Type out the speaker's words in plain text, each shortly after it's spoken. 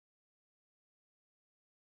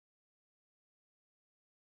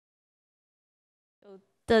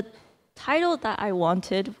the title that I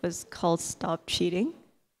wanted was called Stop Cheating,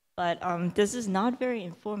 but this is not very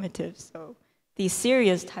informative, so the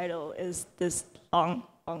serious title is this long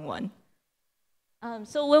one.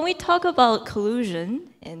 So when we talk about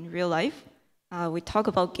collusion in real life, we talk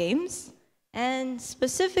about games, and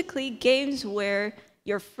specifically games where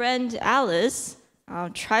your friend Alice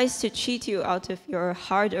tries to cheat you out of your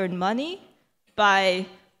hard-earned money by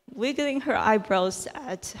wiggling her eyebrows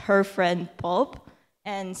at her friend Bob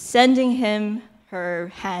and sending him her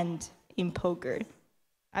hand in poker.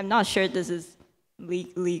 I'm not sure this is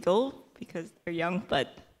legal because they're young, but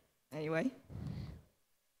anyway.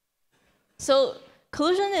 So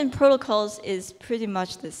collusion in protocols is pretty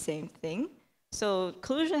much the same thing. So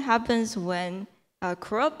collusion happens when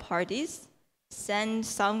corrupt parties send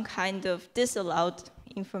some kind of disallowed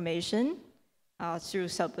information through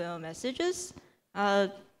subliminal messages.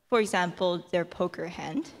 For example, their poker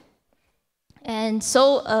hand. And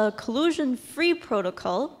so a collusion-free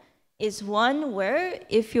protocol is one where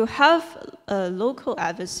if you have a local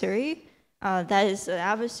adversary, that is an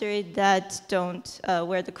adversary that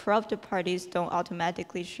where the corrupted parties don't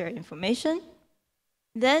automatically share information,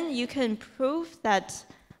 then you can prove that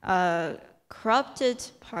corrupted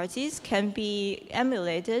parties can be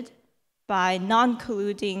emulated by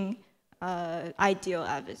non-colluding ideal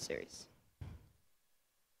adversaries.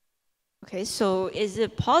 Okay, so is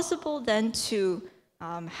it possible then to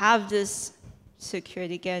have this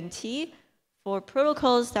security guarantee for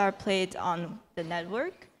protocols that are played on the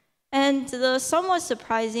network? And the somewhat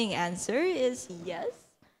surprising answer is yes.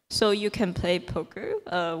 So you can play poker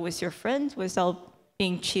with your friends without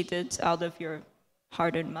being cheated out of your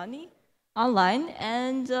hard-earned money online.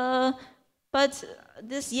 And but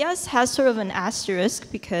this yes has sort of an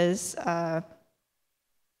asterisk because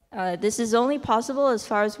this is only possible, as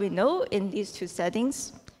far as we know, in these two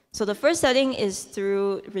settings. So the first setting is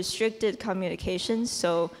through restricted communication.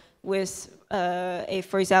 So with,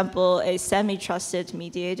 for example, a semi-trusted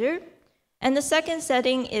mediator. And the second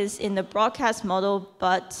setting is in the broadcast model,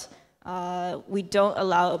 but we don't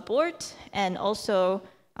allow abort, and also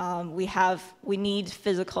we need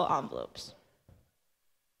physical envelopes.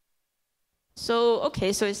 So,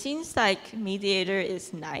 okay, so it seems like mediator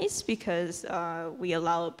is nice because we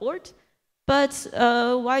allow abort, but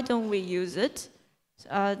why don't we use it?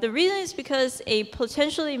 The reason is because a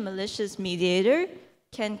potentially malicious mediator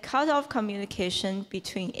can cut off communication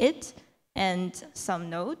between it and some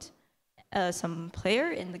node, some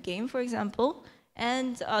player in the game, for example.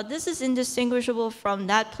 And this is indistinguishable from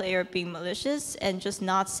that player being malicious and just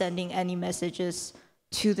not sending any messages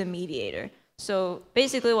to the mediator. So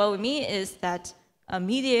basically what we mean is that a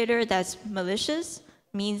mediator that's malicious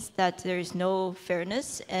means that there is no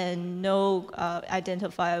fairness and no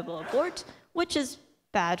identifiable abort, which is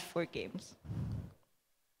bad for games.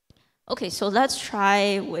 Okay, so let's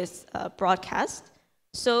try with broadcast.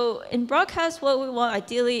 So in broadcast, what we want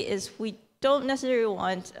ideally is we don't necessarily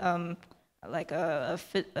want like a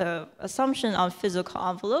assumption on physical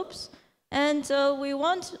envelopes, and we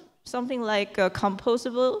want something like a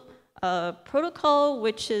composable protocol,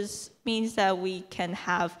 which means that we can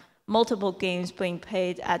have multiple games being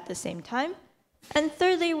played at the same time. And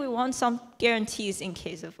thirdly, we want some guarantees in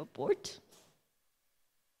case of abort.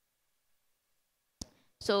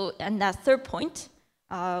 So, and that third point,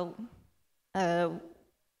 our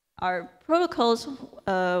protocols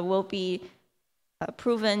will be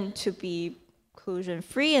proven to be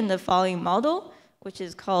collusion-free in the following model, which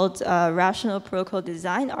is called Rational Protocol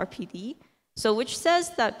Design, RPD. So which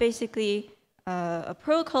says that basically a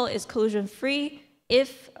protocol is collusion-free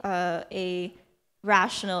if a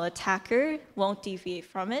rational attacker won't deviate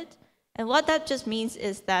from it. And what that just means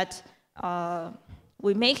is that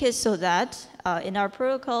we make it so that in our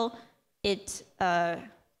protocol, it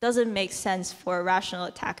doesn't make sense for a rational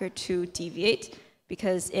attacker to deviate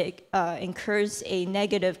because it incurs a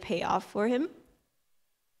negative payoff for him.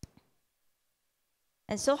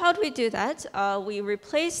 And so how do we do that? We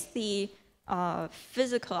replace the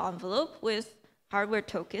physical envelope with hardware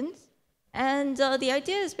tokens. And the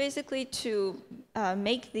idea is basically to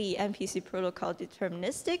make the MPC protocol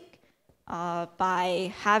deterministic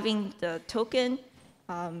by having the token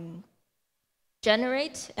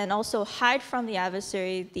generate and also hide from the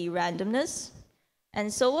adversary the randomness.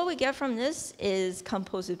 And so what we get from this is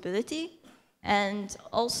composability. And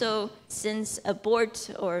also, since abort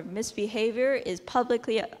or misbehavior is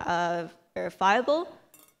publicly verifiable,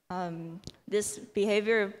 this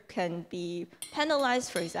behavior can be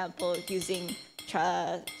penalized, for example, using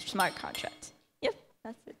smart contracts. Yep,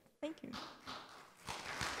 that's it. Thank you.